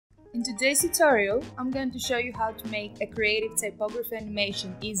In today's tutorial, I'm going to show you how to make a creative typography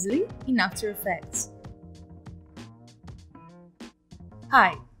animation easily in After Effects.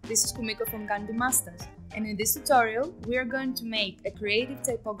 Hi, this is Kumiko from CandyMustache, and in this tutorial, we are going to make a creative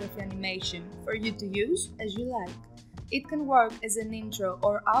typography animation for you to use as you like. It can work as an intro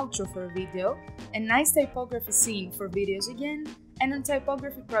or outro for a video, a nice typography scene for videos again, and on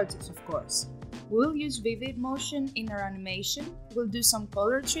typography projects of course. We'll use vivid motion in our animation, we'll do some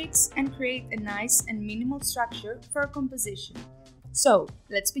color tricks and create a nice and minimal structure for our composition. So,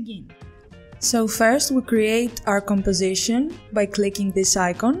 let's begin. So first we create our composition by clicking this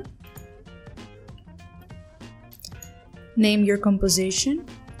icon. Name your composition.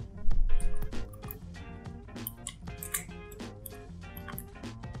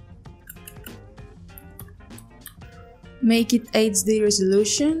 Make it HD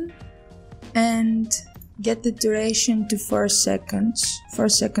resolution and get the duration to 4 seconds. 4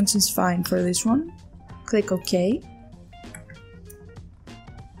 seconds is fine for this one. Click OK.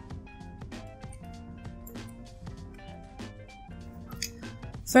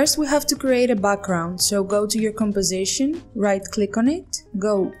 First we have to create a background, so go to your composition, right click on it,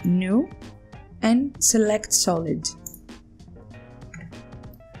 go New and select Solid.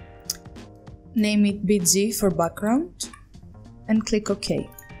 Name it BG for background and click OK.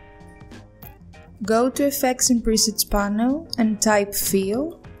 Go to Effects and Presets panel and type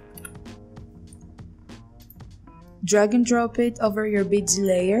Fill. Drag and drop it over your BG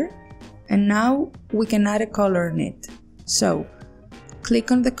layer, and now we can add a color in it. So click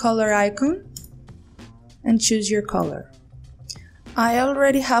on the color icon and choose your color. I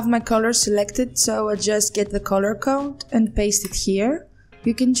already have my color selected, so I just get the color code and paste it here.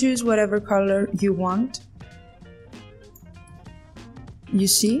 You can choose whatever color you want. You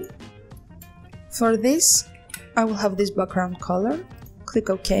see? For this, I will have this background color. Click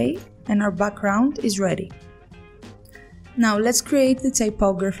OK and our background is ready. Now let's create the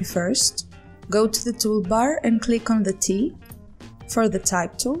typography first. Go to the toolbar and click on the T for the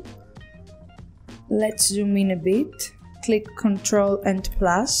type tool. Let's zoom in a bit. Click Ctrl and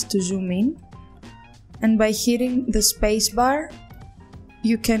plus to zoom in. And by hitting the space bar,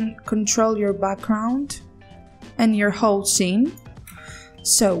 you can control your background and your whole scene.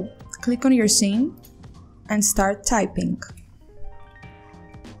 So click on your scene and start typing.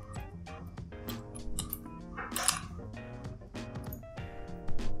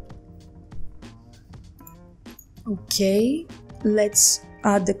 Okay, let's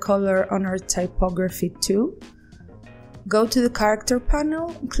add the color on our typography too. Go to the character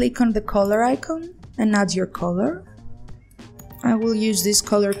panel, click on the color icon and add your color. I will use this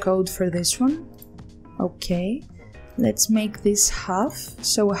color code for this one. Okay, let's make this half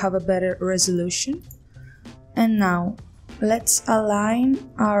so we have a better resolution. And now let's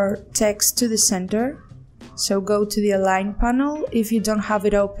align our text to the center. So go to the Align panel. If you don't have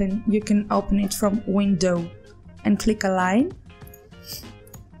it open, you can open it from Window and click Align.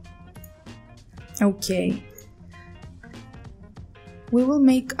 Okay. We will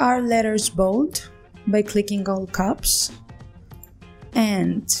make our letters bold by clicking all caps.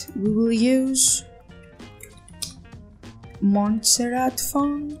 And we will use Montserrat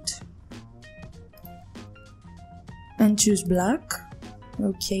font and choose black.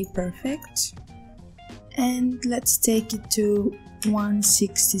 Okay, perfect. And let's take it to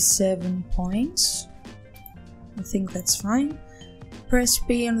 167 points. I think that's fine. Press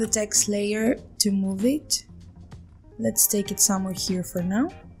P on the text layer to move it. Let's take it somewhere here for now.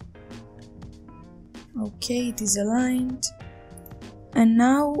 Okay, it is aligned. And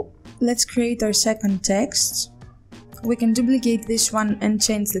now let's create our second text. We can duplicate this one and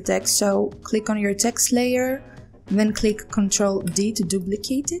change the text, so click on your text layer, then click Ctrl D to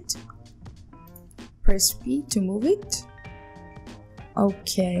duplicate it. Press P to move it.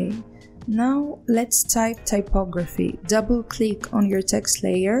 Okay, now let's type typography. Double click on your text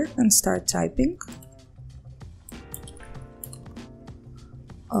layer and start typing.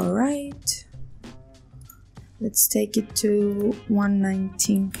 Alright. Let's take it to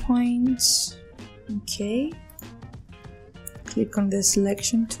 119 points. Okay. Click on the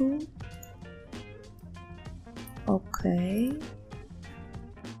selection tool. Okay.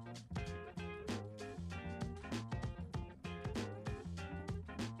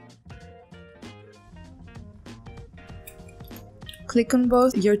 Click on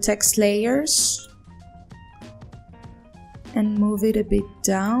both your text layers and move it a bit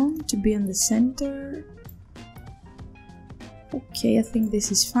down to be on the center. Okay, I think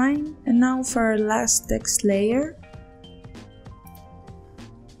this is fine. And now for our last text layer,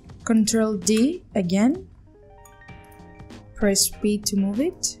 Ctrl D again, press P to move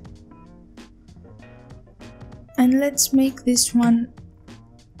it, And let's make this one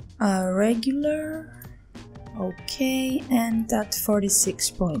regular. Okay, and at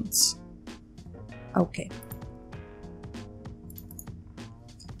 46 points. Okay.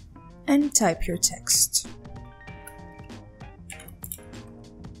 And type your text.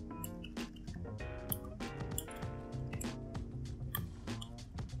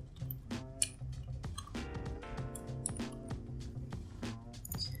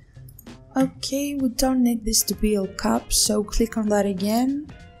 Okay, we don't need this to be all caps, so click on that again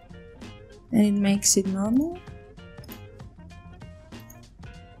and it makes it normal.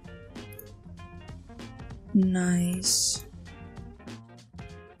 Nice.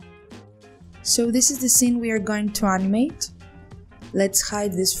 So this is the scene we are going to animate. Let's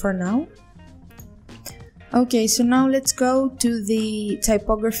hide this for now. Okay, so now let's go to the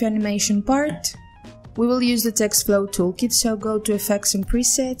typography animation part. We will use the TextFlow toolkit, so go to Effects and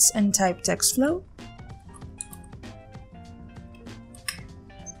Presets and type TextFlow.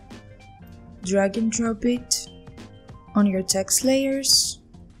 Drag and drop it on your text layers.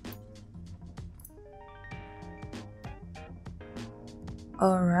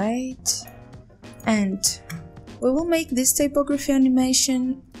 Alright, and we will make this typography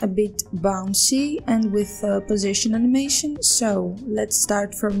animation a bit bouncy and with position animation, so let's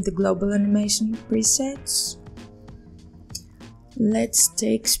start from the global animation presets. Let's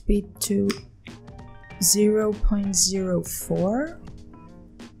take speed to 0.04.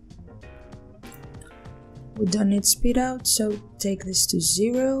 We don't need speed out, so take this to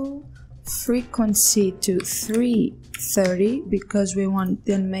 0. Frequency to 330 because we want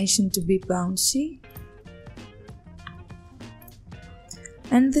the animation to be bouncy.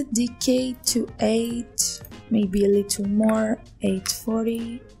 And the decay to 8, maybe a little more,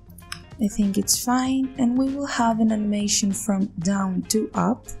 840. I think it's fine. And we will have an animation from down to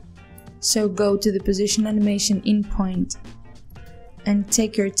up. So go to the position animation in point and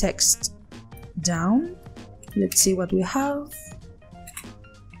take your text down. Let's see what we have.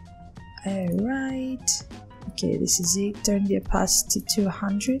 Alright. Okay, this is it. Turn the opacity to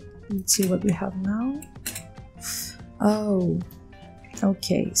 100. Let's see what we have now. Oh.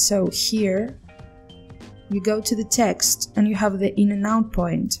 Okay, so here you go to the text and you have the in and out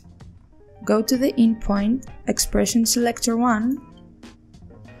point. Go to the in point, expression selector 1,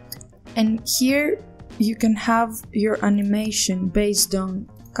 and here you can have your animation based on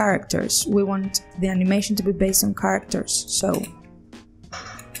characters. We want the animation to be based on characters, so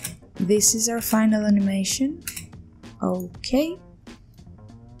this is our final animation. Okay.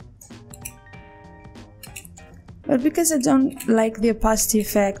 But because I don't like the opacity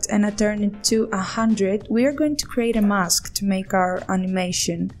effect and I turn it to 100, we are going to create a mask to make our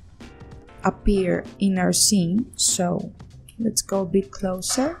animation appear in our scene. So let's go a bit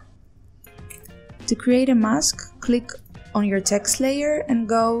closer. To create a mask, click on your text layer and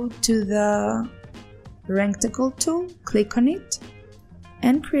go to the rectangle tool, click on it,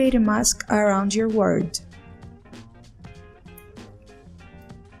 and create a mask around your word.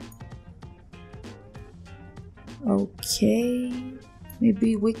 Okay,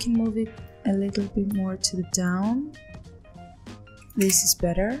 maybe we can move it a little bit more to the down. This is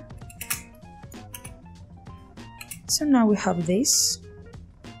better. So now we have this.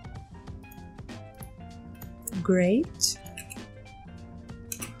 Great.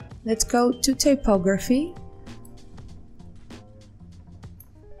 Let's go to typography.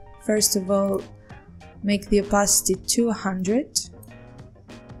 First of all, make the opacity to 100.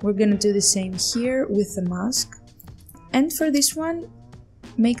 We're gonna do the same here with the mask. And for this one,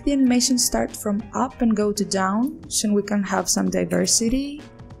 make the animation start from up and go to down, so we can have some diversity.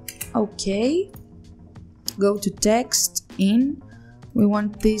 Okay. Go to text, in. We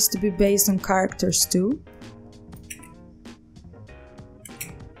want this to be based on characters too.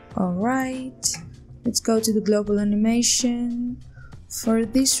 Alright. Let's go to the global animation. For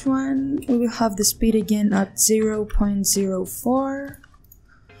this one, we will have the speed again at 0.04.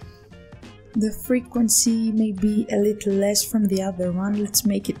 The frequency may be a little less from the other one. Let's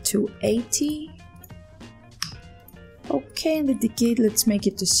make it to 80. Okay, and the decay, let's make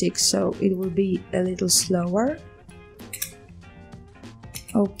it to 6, so it will be a little slower.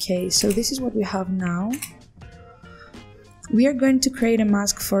 Okay, so this is what we have now. We are going to create a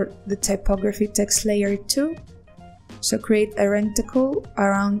mask for the typography text layer 2. So create a rectangle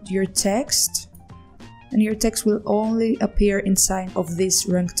around your text, and your text will only appear inside of this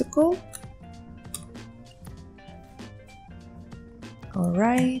rectangle.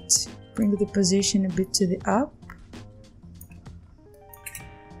 Alright, bring the position a bit to the up.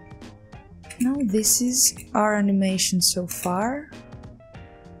 Now this is our animation so far.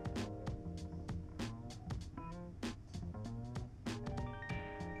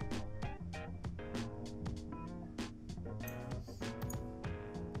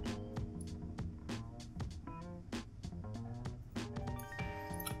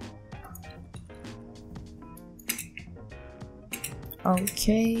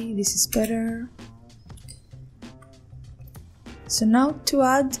 Okay, this is better. So now to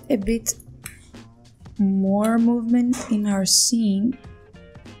add a bit more movement in our scene,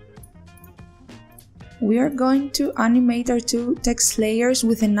 we are going to animate our two text layers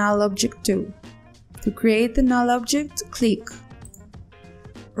with a null object too. To create the null object,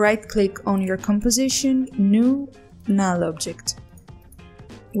 right click on your composition, new null object.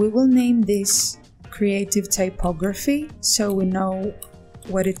 We will name this Creative Typography so we know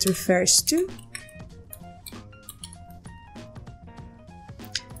what it refers to.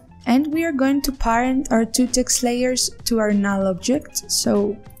 And we are going to parent our two text layers to our null object,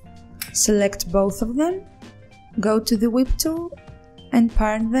 so select both of them, go to the whip tool and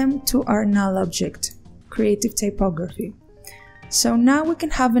parent them to our null object, Creative Typography. So now we can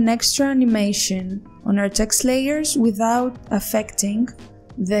have an extra animation on our text layers without affecting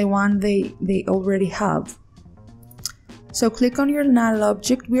the one they already have. So click on your null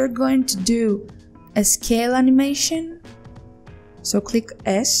object. We are going to do a scale animation. So click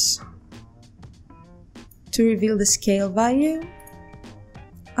S to reveal the scale value.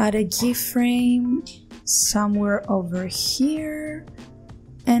 Add a keyframe somewhere over here.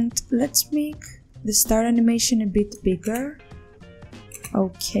 And let's make the start animation a bit bigger.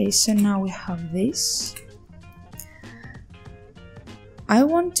 Okay, so now we have this. I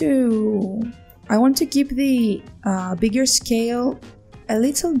want to keep the bigger scale a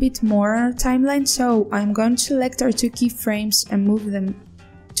little bit more on our timeline, so I'm going to select our two keyframes and move them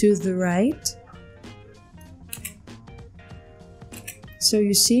to the right. So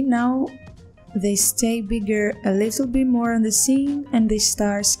you see now they stay bigger a little bit more on the scene and they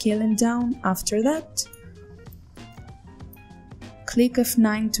start scaling down after that. Click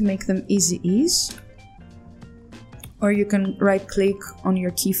F9 to make them easy ease. Or you can right click on your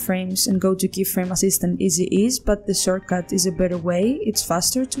keyframes and go to keyframe assistant easy ease, but the shortcut is a better way, it's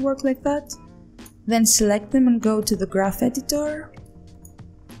faster to work like that. Then select them and go to the graph editor.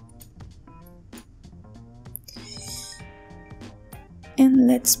 And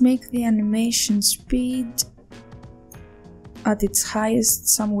let's make the animation speed at its highest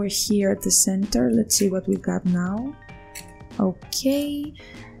somewhere here at the center. Let's see what we got now. Okay.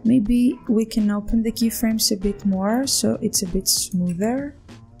 Maybe we can open the keyframes a bit more so it's a bit smoother.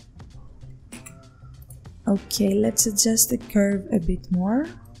 Okay, let's adjust the curve a bit more.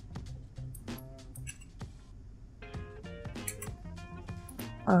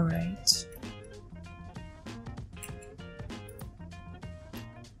 Alright.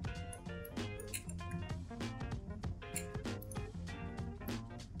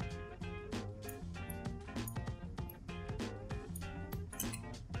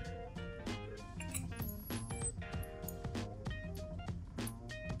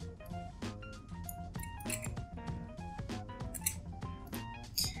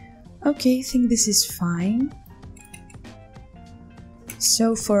 Okay, I think this is fine.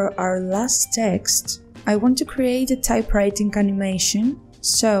 So for our last text, I want to create a typewriting animation.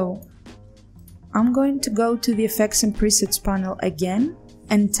 So I'm going to go to the Effects and Presets panel again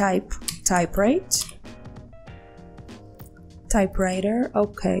and type typewrite. Typewriter,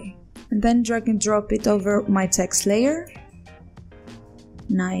 okay. And then drag and drop it over my text layer.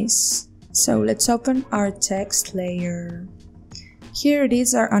 Nice. So let's open our text layer. Here it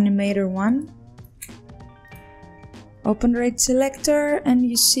is, our animator one. Open rate selector, and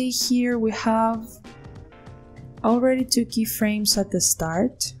you see here we have already two keyframes at the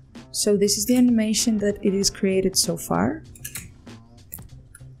start. So this is the animation that it is created so far.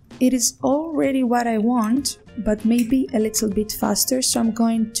 It is already what I want, but maybe a little bit faster, so I'm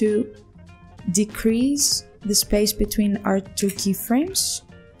going to decrease the space between our two keyframes.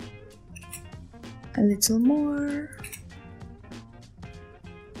 A little more.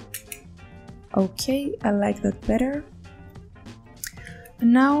 Okay, I like that better.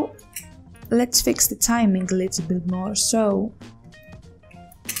 And now let's fix the timing a little bit more. So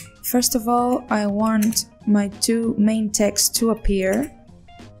first of all, I want my two main texts to appear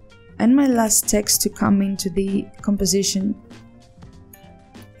and my last text to come into the composition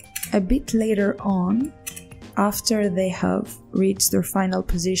a bit later on after they have reached their final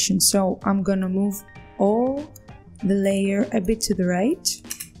position. So I'm gonna move all the layer a bit to the right.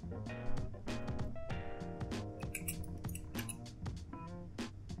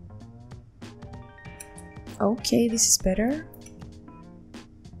 Okay, this is better.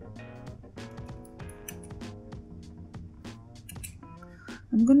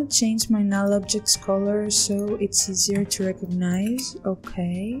 I'm gonna change my null object's color so it's easier to recognize.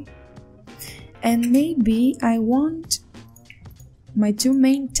 Okay. And maybe I want my two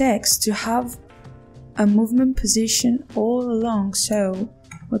main texts to have a movement position all along. So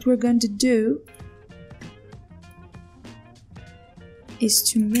what we're going to do is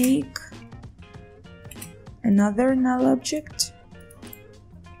to make another null object.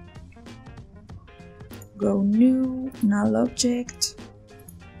 Go new, null object,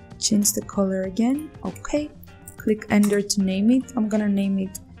 change the color again, okay. Click enter to name it. I'm gonna name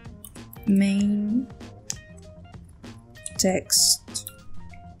it main text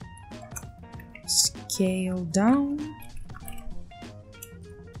scale down.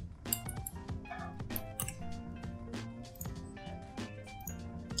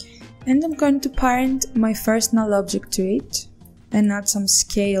 And I'm going to parent my first null object to it and add some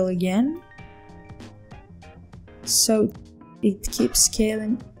scale again. So it keeps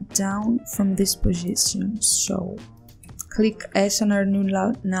scaling down from this position. So click S on our new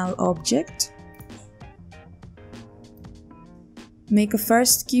null object. Make a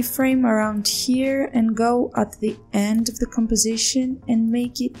first keyframe around here and go at the end of the composition and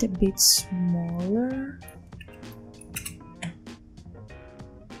make it a bit smaller.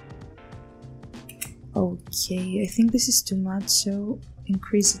 Okay, I think this is too much, so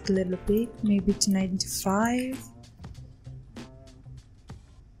increase it a little bit, maybe to 95.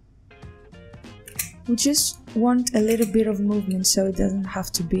 We just want a little bit of movement, so it doesn't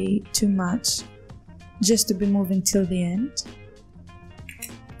have to be too much, just to be moving till the end.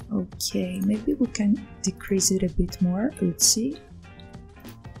 Okay, maybe we can decrease it a bit more, let's see.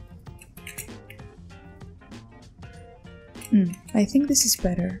 I think this is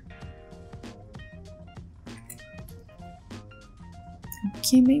better.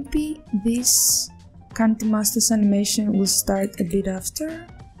 Okay, maybe this CandyMustache animation will start a bit after.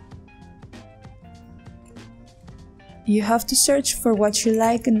 You have to search for what you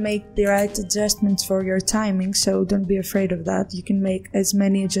like and make the right adjustments for your timing, so don't be afraid of that. You can make as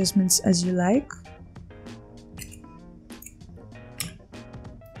many adjustments as you like.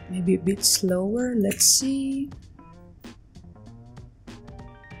 Maybe a bit slower, let's see.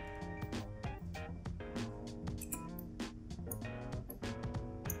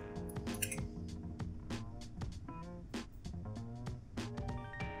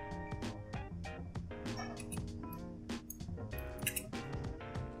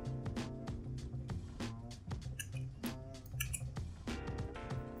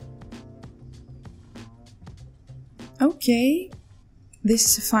 Okay, this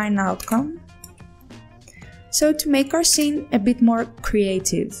is a fine outcome. So to make our scene a bit more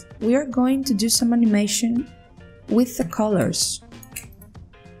creative, we are going to do some animation with the colors.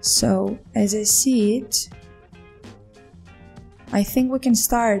 So as I see it, I think we can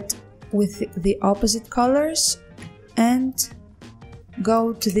start with the opposite colors and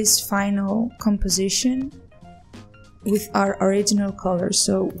go to this final composition with our original colors.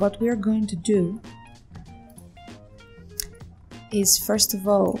 So what we are going to do is, first of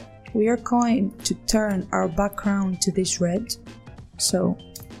all, we are going to turn our background to this red. So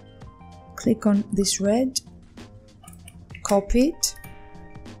click on this red, copy it.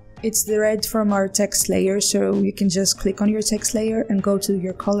 It's the red from our text layer, so you can just click on your text layer and go to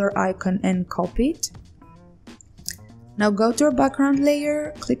your color icon and copy it. Now go to our background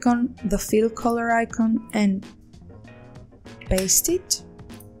layer, click on the fill color icon and paste it.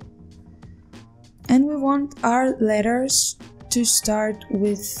 And we want our letters to start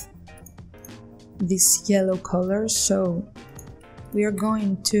with this yellow color, so we are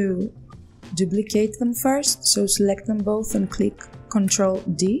going to duplicate them first. So select them both and click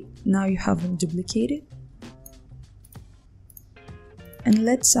Ctrl D. Now you have them duplicated. And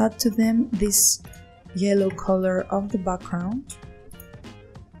let's add to them this yellow color of the background.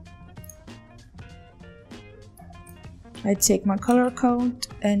 I take my color code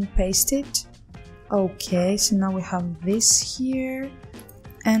and paste it. Okay, so now we have this here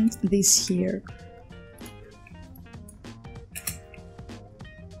and this here.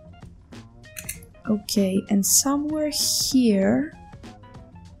 Okay, and somewhere here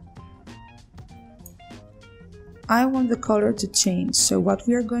I want the color to change. So what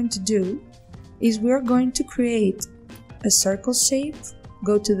we are going to do is we are going to create a circle shape.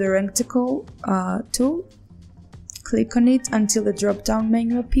 Go to the rectangle tool, click on it until the drop down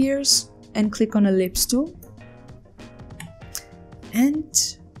menu appears, and click on ellipse tool. And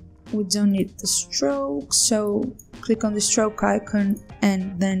we don't need the stroke, so click on the stroke icon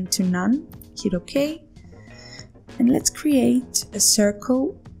and then to none, hit OK. And let's create a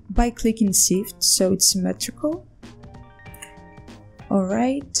circle by clicking shift so it's symmetrical.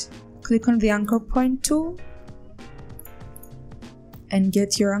 Alright, click on the anchor point tool and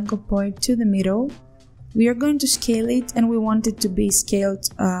get your anchor point to the middle. We are going to scale it, and we want it to be scaled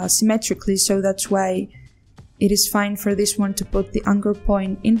symmetrically, so that's why it is fine for this one to put the anchor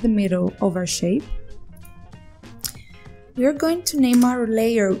point in the middle of our shape. We are going to name our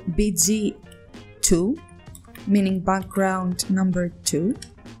layer BG2, meaning background number 2.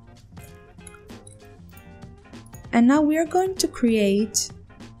 And now we are going to create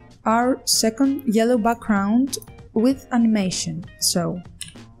our second yellow background with animation. So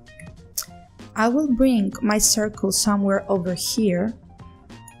I will bring my circle somewhere over here.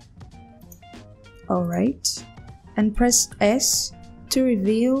 Alright. And press S to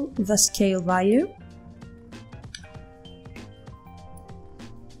reveal the scale value.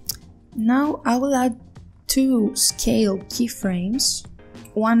 Now I will add 2 scale keyframes,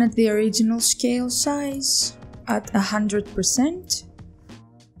 one at the original scale size at 100%,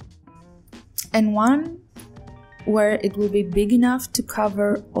 and one where it will be big enough to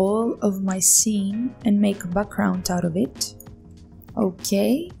cover all of my scene and make a background out of it.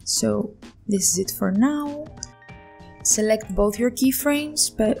 Okay, so this is it for now. Select both your keyframes,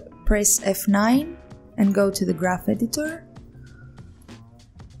 but press F9 and go to the graph editor.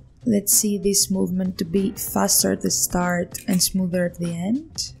 Let's see this movement to be faster at the start and smoother at the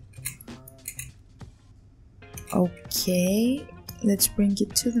end. Okay, let's bring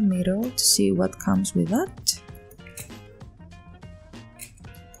it to the middle to see what comes with that.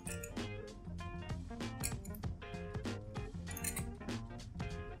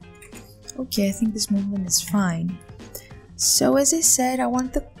 Okay, I think this movement is fine. So as I said, I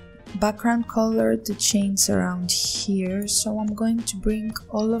want the background color to change around here, so I'm going to bring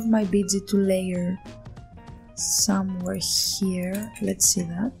all of my BG2 layer somewhere here. Let's see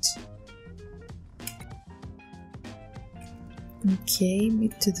that. Okay,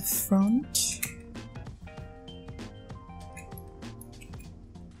 mid to the front.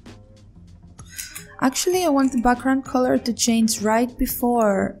 Actually, I want the background color to change right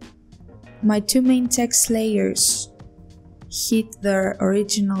before my 2 main text layers hit their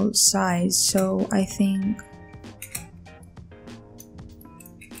original size, so I think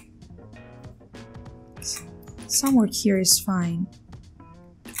somewhere here is fine.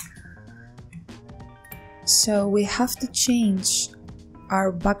 So we have to change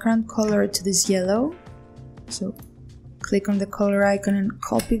our background color to this yellow. So click on the color icon and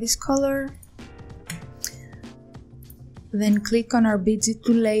copy this color. Then click on our BG2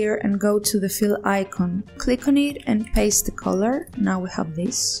 layer and go to the fill icon. Click on it and paste the color. Now we have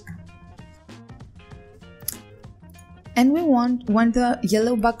this. And we want, when the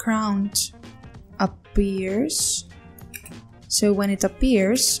yellow background appears, so when it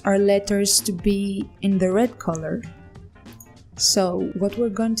appears, our letters to be in the red color. So what we're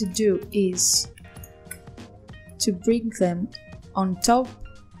going to do is to bring them on top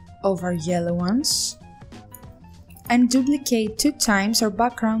of our yellow ones and duplicate 2 times our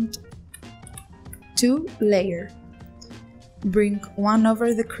background 2 layer. Bring one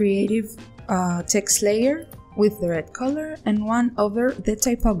over the creative text layer with the red color and one over the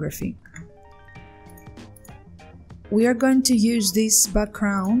typography. We are going to use these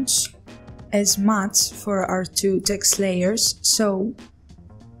backgrounds as mats for our 2 text layers, so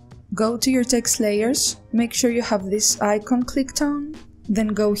go to your text layers, make sure you have this icon clicked on, then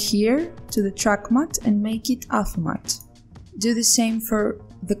go here to the track mat and make it alpha mat. Do the same for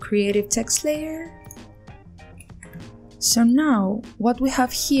the creative text layer. So now what we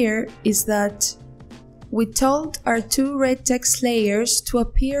have here is that we told our 2 red text layers to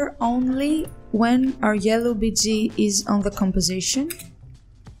appear only when our yellow BG is on the composition.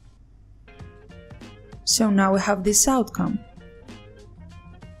 So now we have this outcome.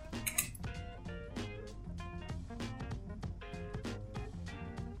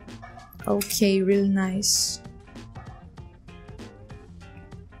 Okay, really nice.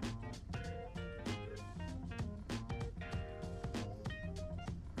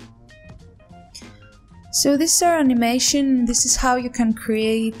 So this is our animation. This is how you can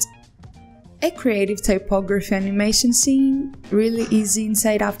create a creative typography animation scene, really easy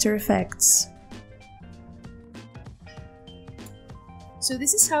inside After Effects. So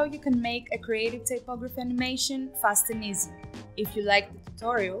this is how you can make a creative typography animation fast and easy. If you liked the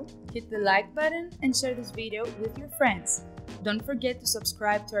tutorial, hit the like button and share this video with your friends. Don't forget to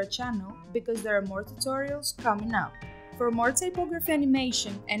subscribe to our channel because there are more tutorials coming up. For more typography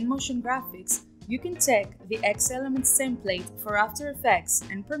animation and motion graphics, you can check the X Elements template for After Effects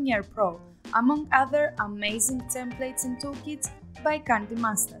and Premiere Pro, among other amazing templates and toolkits by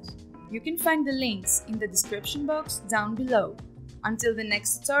CandyMustache. You can find the links in the description box down below. Until the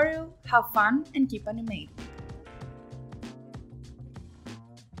next tutorial, have fun and keep animating.